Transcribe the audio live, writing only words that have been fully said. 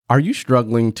Are you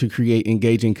struggling to create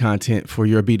engaging content for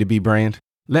your B2B brand?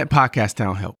 Let Podcast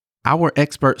Town help. Our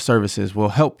expert services will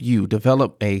help you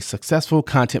develop a successful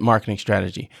content marketing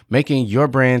strategy, making your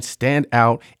brand stand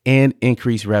out and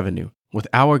increase revenue. With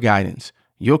our guidance,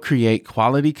 you'll create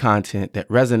quality content that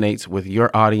resonates with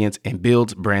your audience and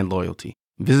builds brand loyalty.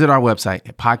 Visit our website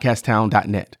at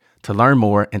podcasttown.net to learn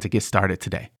more and to get started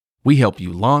today. We help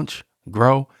you launch,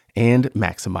 grow, and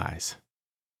maximize.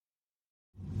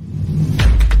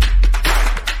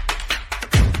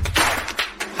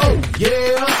 Oh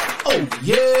yeah, oh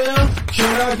yeah,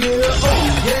 can I get a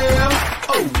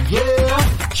oh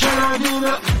yeah, can I get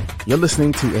a... You're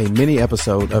listening to a mini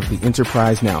episode of the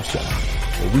Enterprise Now Show,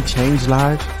 where we change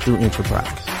lives through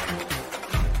enterprise.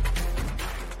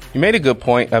 You made a good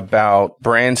point about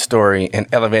brand story and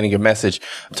elevating your message.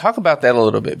 Talk about that a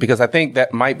little bit, because I think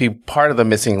that might be part of the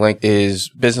missing link is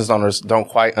business owners don't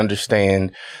quite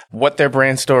understand what their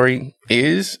brand story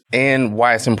is and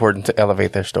why it's important to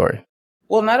elevate their story.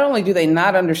 Well, not only do they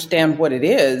not understand what it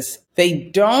is, they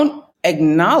don't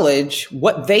acknowledge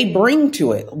what they bring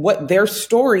to it, what their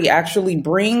story actually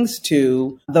brings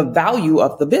to the value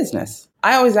of the business.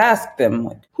 I always ask them,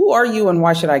 like, who are you and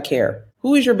why should I care?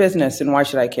 Who is your business and why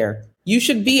should I care? You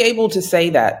should be able to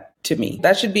say that to me.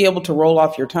 That should be able to roll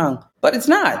off your tongue. But it's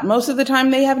not. Most of the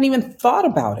time, they haven't even thought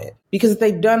about it because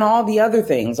they've done all the other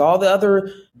things,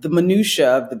 the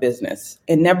minutia of the business,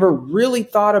 and never really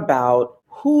thought about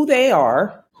who they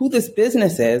are, who this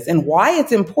business is, and why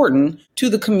it's important to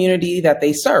the community that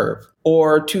they serve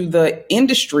or to the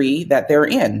industry that they're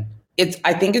in.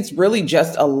 I think it's really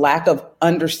just a lack of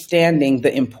understanding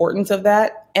the importance of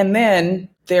that. And then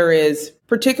there is,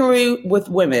 particularly with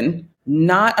women,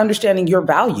 not understanding your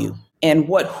value and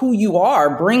what who you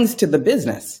are brings to the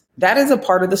business. That is a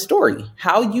part of the story,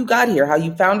 how you got here, how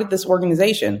you founded this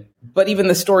organization, but even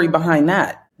the story behind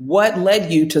that. What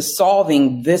led you to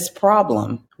solving this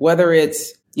problem? Whether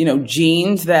it's,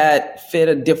 genes that fit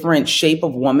a different shape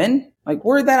of woman, like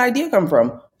where did that idea come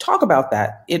from? Talk about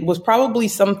that. It was probably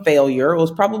some failure. It was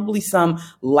probably some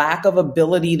lack of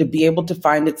ability to be able to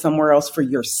find it somewhere else for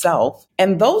yourself.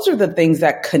 And those are the things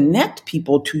that connect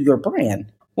people to your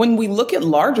brand. When we look at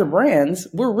larger brands,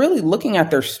 we're really looking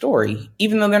at their story,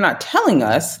 even though they're not telling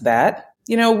us that.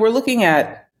 We're looking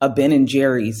at a Ben and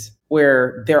Jerry's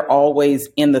where they're always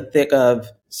in the thick of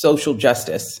social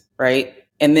justice, right?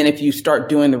 And then if you start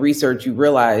doing the research, you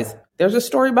realize there's a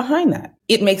story behind that.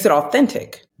 It makes it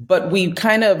authentic, but we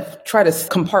kind of try to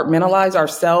compartmentalize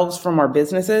ourselves from our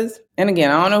businesses. And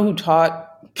again, I don't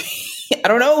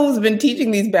know who's been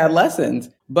teaching these bad lessons,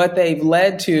 but they've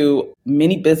led to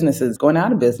many businesses going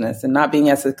out of business and not being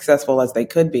as successful as they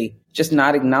could be, just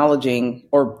not acknowledging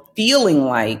or feeling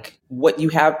like what you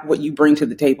bring to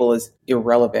the table is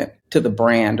irrelevant to the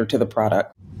brand or to the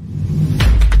product.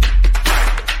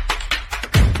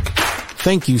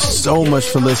 Thank you so much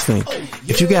for listening.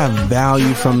 If you got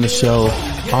value from the show,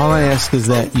 all I ask is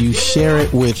that you share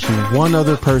it with one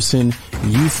other person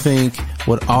you think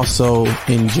would also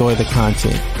enjoy the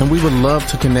content. And we would love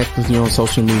to connect with you on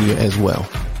social media as well.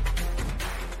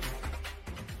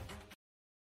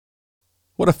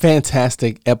 What a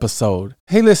fantastic episode.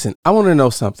 Hey, listen, I want to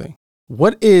know something.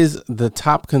 What is the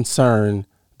top concern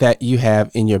that you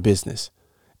have in your business?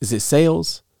 Is it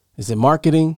sales? Is it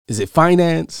marketing? Is it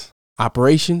finance?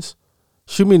 Operations?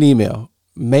 Shoot me an email,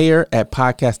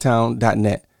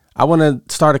 mayor@podcasttown.net. I want to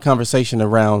start a conversation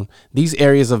around these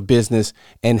areas of business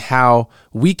and how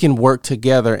we can work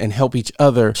together and help each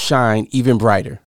other shine even brighter.